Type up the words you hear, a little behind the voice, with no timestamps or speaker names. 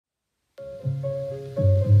Good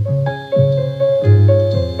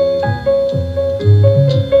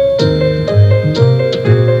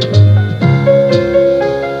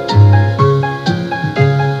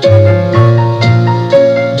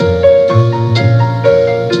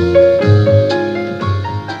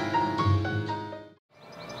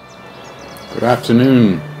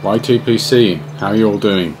afternoon, YTPC. How are you all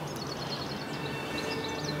doing?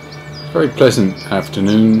 Very pleasant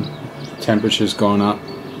afternoon. Temperature's gone up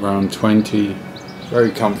around 20. Very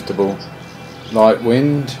comfortable. Light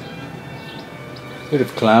wind. Bit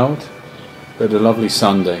of cloud. But a lovely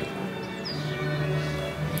Sunday.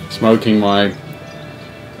 Smoking my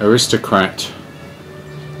Aristocrat,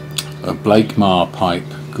 a Blakemar pipe.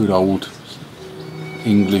 Good old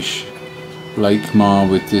English Blakemar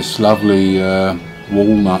with this lovely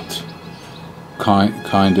walnut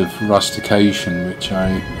kind of rustication, which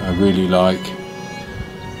I really like,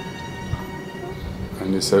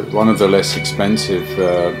 and it's one of the less expensive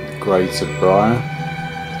grades of briar.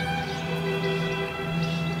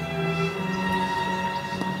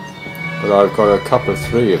 But I've got a couple of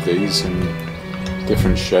three of these in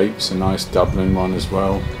different shapes, a nice Dublin one as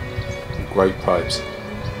well. Great pipes.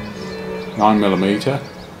 9mm.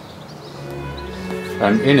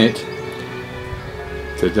 And in it,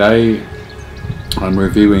 today I'm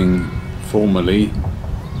reviewing formally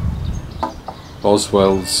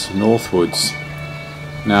Boswell's Northwoods.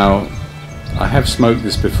 Now, I have smoked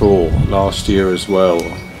this before, last year as well.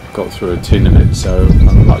 Got through a tin of it, so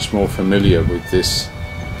I'm much more familiar with this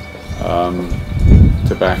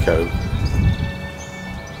tobacco.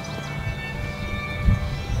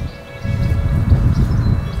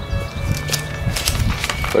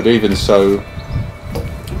 But even so,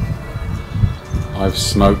 I've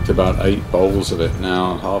smoked about 8 bowls of it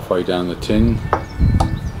now, halfway down the tin.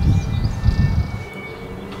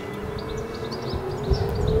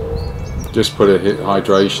 Just put a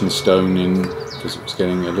hydration stone in because it was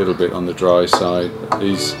getting a little bit on the dry side. But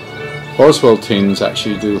these Boswell tins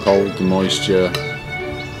actually do hold the moisture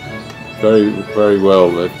very well.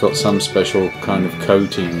 They've got some special kind of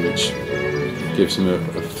coating which gives them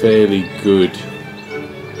a fairly good,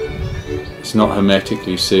 it's not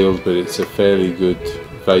hermetically sealed, but it's a fairly good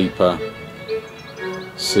vapor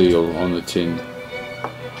seal on the tin.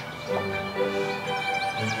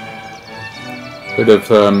 Bit of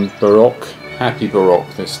Baroque, Happy Baroque,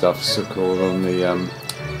 this stuff's called on the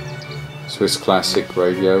Swiss Classic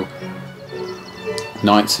radio.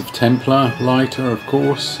 Knights of Templar lighter, of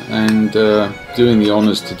course, and doing the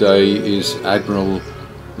honours today is Admiral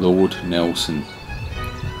Lord Nelson.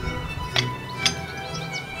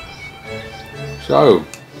 So,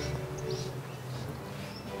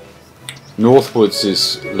 Northwoods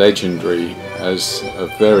is legendary as a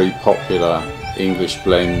very popular English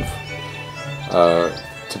blend.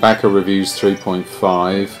 Tobacco Reviews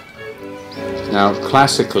 3.5. Now,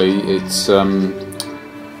 classically, it's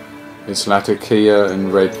Latakia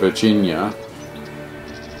and Red Virginia,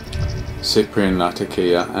 Cyprian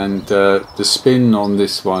Latakia, and the spin on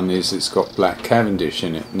this one is it's got Black Cavendish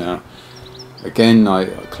in it. Now, again, I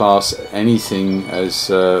class anything as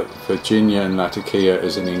Virginia and Latakia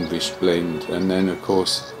as an English blend, and then of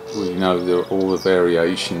course we know there are all the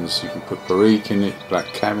variations. You can put Barrique in it,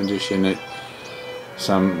 Black Cavendish in it,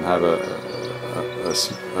 some have a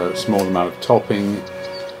small amount of topping,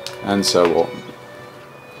 and so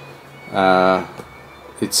on.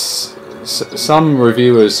 Some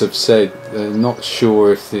reviewers have said they're not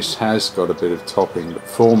sure if this has got a bit of topping, but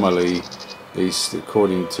formally, at least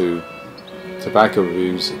according to Tobacco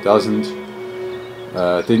Reviews, it doesn't.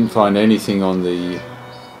 Didn't find anything on the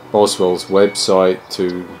Boswell's website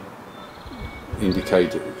to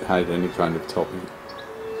indicate it had any kind of topping.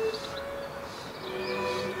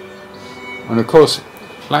 And of course,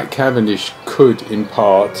 Black Cavendish could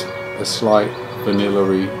impart a slight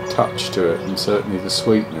vanilla-y touch to it, and certainly the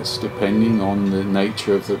sweetness, depending on the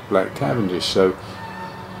nature of the Black Cavendish. So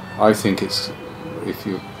I think it's, if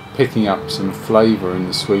you're picking up some flavour in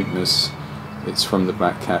the sweetness, it's from the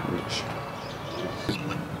Black Cavendish.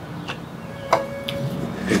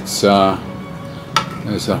 It's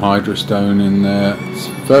there's a hydrostone in there. It's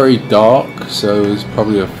very dark, so there's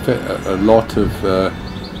probably a lot of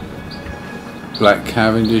Black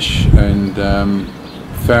Cavendish and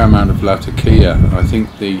fair amount of Latakia. I think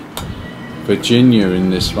the Virginia in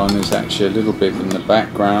this one is actually a little bit in the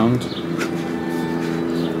background,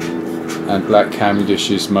 and Black Cavendish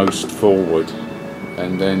is most forward,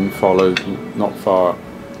 and then followed not far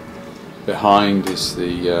behind is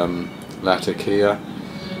the Latakia,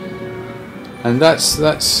 and that's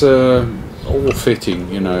all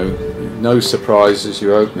fitting, you know, no surprises.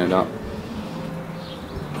 You open it up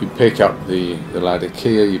You pick up the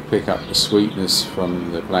Latakia, you pick up the sweetness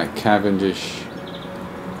from the Black Cavendish,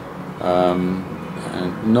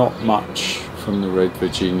 and not much from the Red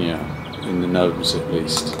Virginia, in the nose at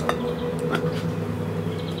least.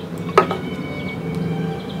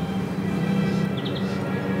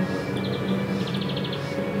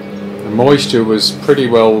 The moisture was pretty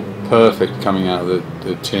well perfect coming out of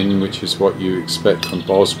the tin, which is what you expect from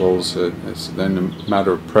Boswell's. It's then a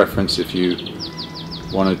matter of preference if you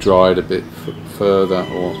want to dry it a bit further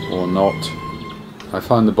or not. I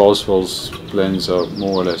find the Boswell's blends are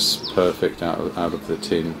more or less perfect out of the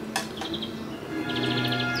tin.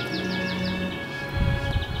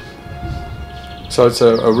 So it's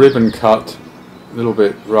a ribbon cut, a little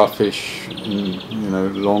bit roughish, and, you know,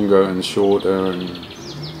 longer and shorter, and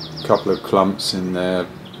a couple of clumps in there.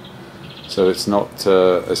 So it's not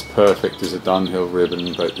as perfect as a Dunhill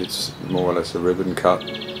ribbon, but it's more or less a ribbon cut.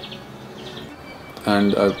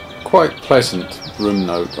 And a quite pleasant room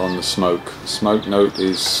note on the smoke. The smoke note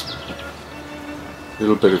is a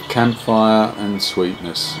little bit of campfire and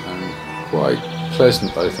sweetness, and quite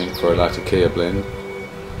pleasant, I think, for a Latakia blend.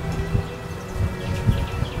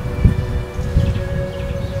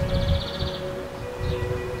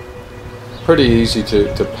 Pretty easy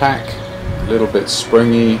to pack, a little bit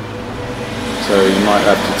springy, so you might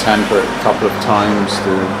have to tamper it a couple of times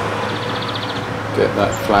to get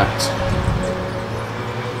that flat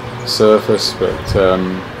surface, but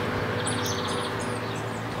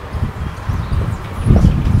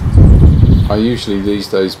I usually these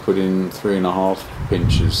days put in 3.5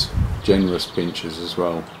 pinches, generous pinches as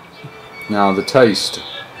well. Now the taste,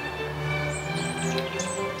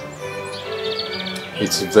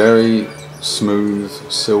 it's very smooth,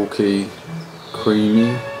 silky,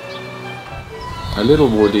 creamy, a little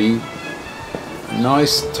woody, a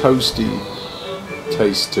nice toasty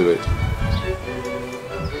taste to it.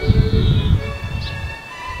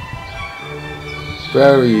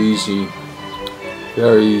 Very easy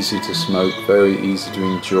to smoke, very easy to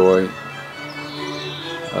enjoy.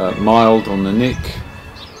 Mild on the nick.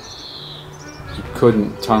 You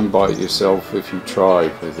couldn't tongue bite yourself if you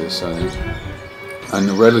tried with this, I think. And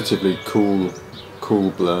a relatively cool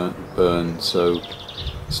burn, so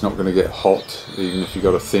it's not going to get hot even if you've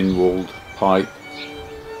got a thin-walled pipe.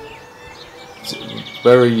 It's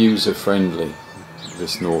very user-friendly,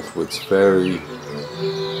 this Northwoods. Very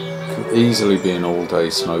could easily be an all-day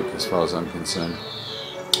smoke as far as I'm concerned,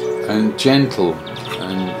 and gentle,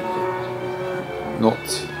 and not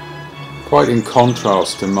quite in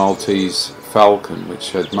contrast to Maltese Falcon,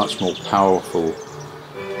 which had much more powerful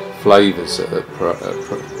flavours at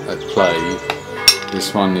play.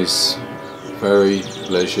 This one is very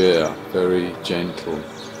leger, very gentle,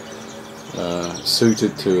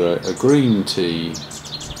 suited to a green tea,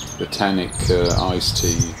 botanic iced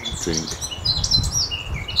tea drink.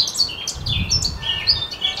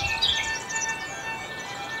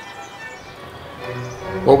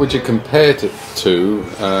 What would you compare it to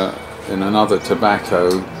in another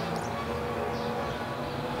tobacco?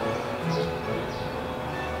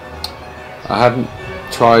 I haven't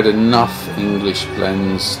tried enough English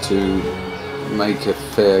blends to make a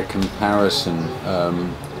fair comparison.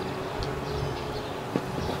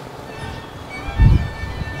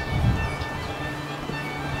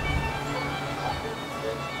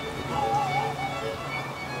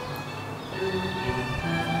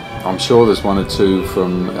 I'm sure there's one or two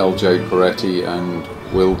from LJ Peretti and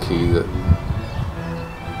Wilkie that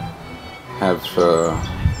have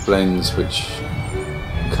blends which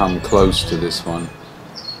come close to this one.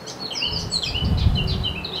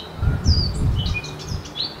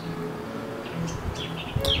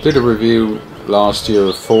 Did a review last year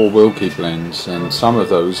of 4 Wilkie blends, and some of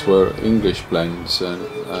those were English blends, and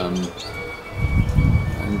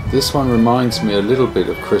this one reminds me a little bit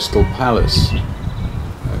of Crystal Palace.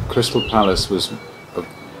 Crystal Palace was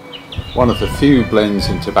one of the few blends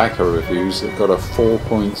in tobacco reviews that got a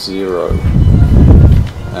 4.0,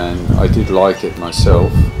 and I did like it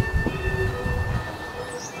myself.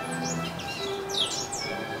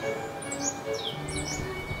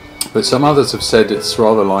 But some others have said it's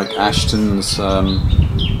rather like Ashton's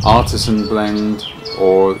Artisan blend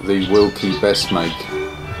or the Wilkie Best Make.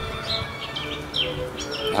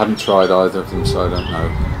 I haven't tried either of them, so I don't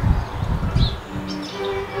know.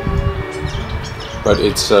 But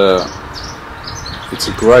it's a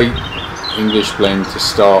great English blend to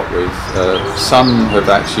start with. Some have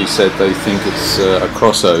actually said they think it's a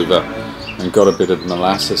crossover and got a bit of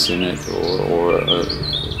molasses in it, or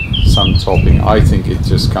some topping. I think it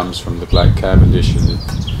just comes from the Black Cavendish, and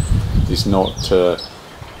it is not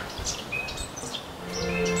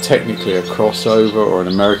technically a crossover or an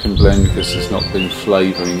American blend because there's not been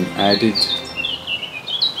flavouring added,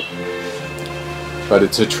 but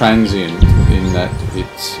it's a transient in that it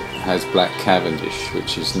has black Cavendish,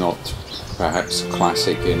 which is not perhaps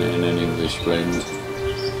classic in an English blend,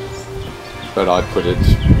 but I put it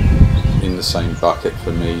in the same bucket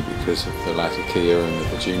for me because of the Latakia and the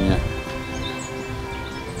Virginia.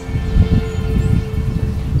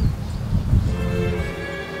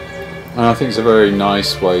 And I think it's a very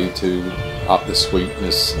nice way to up the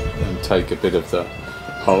sweetness and take a bit of the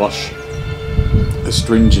harsh,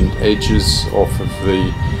 astringent edges off of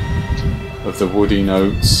the woody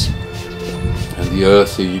notes and the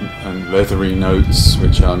earthy and leathery notes,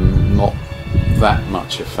 which I'm not that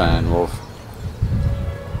much a fan of.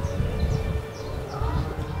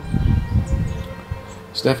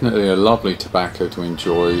 It's definitely a lovely tobacco to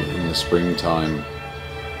enjoy in the springtime.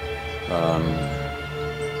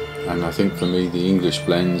 And I think for me the English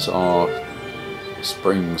blends are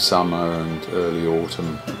spring, summer and early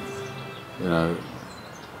autumn, you know,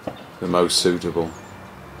 the most suitable.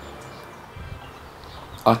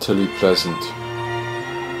 Utterly pleasant.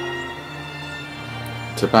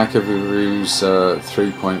 Tobacco reviews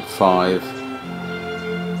 3.5,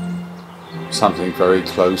 something very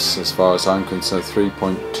close as far as I'm concerned,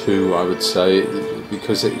 3.2 I would say,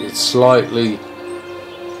 because it's slightly,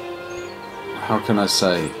 how can I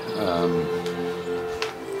say,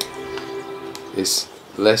 it's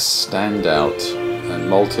less standout, and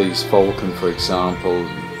Maltese Falcon for example,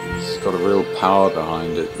 it's got a real power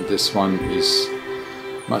behind it. This one is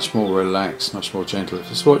much more relaxed, much more gentle. If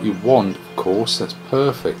it's what you want, of course, that's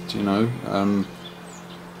perfect, you know.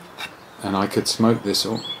 And I could smoke this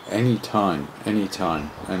any time, and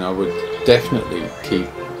I would definitely keep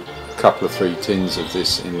a couple of 3 tins of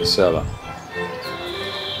this in the cellar.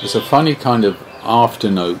 There's a funny kind of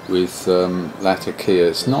afternote with Latakia.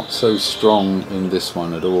 It's not so strong in this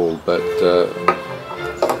one at all, but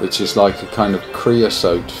which is like a kind of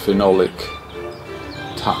creosote phenolic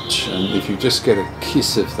touch, and if you just get a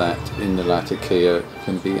kiss of that in the Latakia, it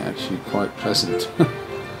can be actually quite pleasant.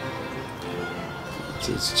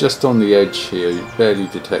 It's just on the edge here, barely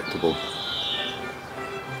detectable.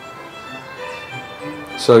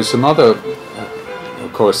 So some other,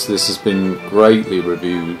 of course this has been greatly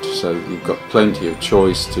reviewed, so you've got plenty of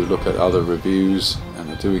choice to look at other reviews, and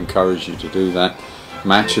I do encourage you to do that.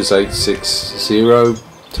 Matches 860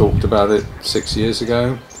 talked about it 6 years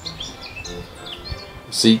ago.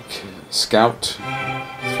 Zeke Scout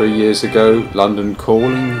 3 years ago. London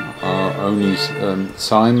Calling, our only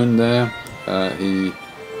Simon there, he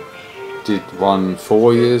did one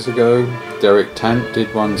 4 years ago. Derek Tant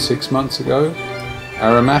did one 6 months ago.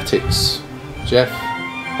 Aromatics, Jeff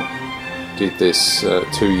did this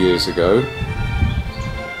 2 years ago,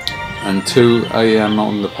 and 2 AM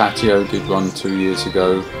on the Patio did one 2 years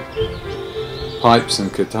ago. Pipes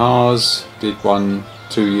and Guitars did one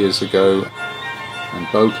 2 years ago, and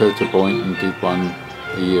Boko to Boynton did one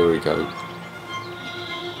a year ago.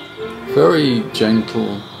 Very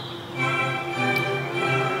gentle.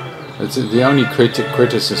 It's the only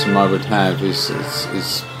criticism I would have is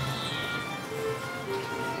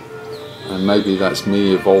and maybe that's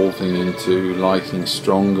me evolving into liking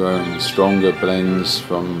stronger and stronger blends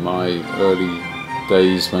from my early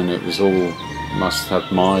days when it was all must have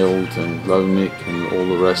mild and low nick and all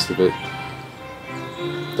the rest of it,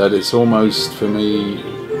 that it's almost for me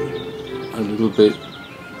a little bit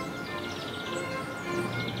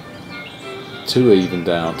too evened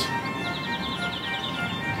out.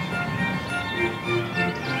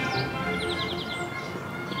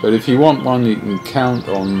 But if you want one you can count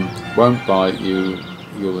on, won't bite you,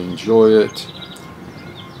 you'll enjoy it,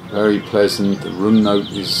 very pleasant. The room note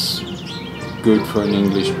is good for an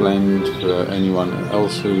English blend, for anyone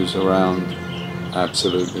else who's around,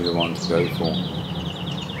 absolutely the one to go for.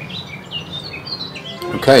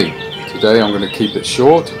 Okay, today I'm going to keep it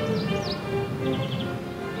short.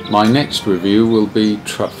 My next review will be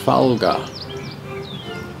Trafalgar,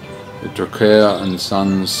 the Drucker and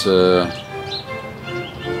Sons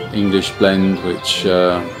English blend, which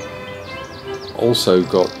also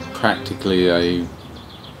got practically a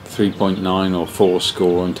 3.9 or 4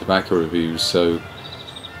 score on tobacco reviews, so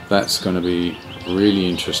that's going to be really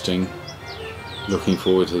interesting. Looking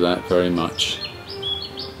forward to that very much.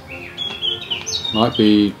 Might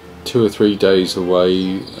be 2 or 3 days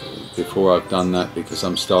away before I've done that, because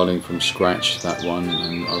I'm starting from scratch that one,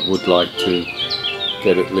 and I would like to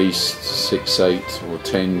get at least 6, 8 or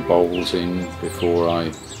 10 bowls in before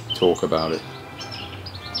I talk about it.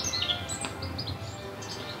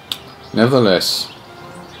 Nevertheless,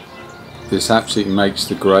 this absolutely makes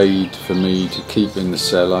the grade for me to keep in the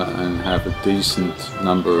cellar and have a decent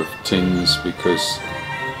number of tins, because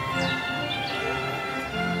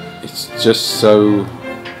it's just so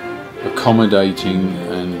accommodating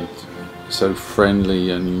and so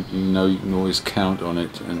friendly, and you know you can always count on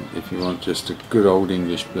it. And if you want just a good old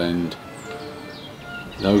English blend,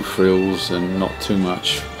 no frills and not too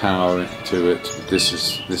much power to it, this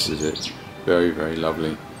is it. Very, very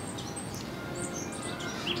lovely.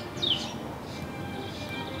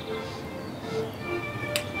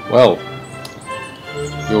 Well,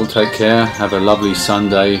 you all take care, have a lovely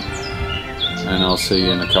Sunday, and I'll see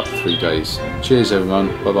you in a couple of 3 days. Cheers everyone,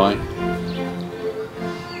 bye bye.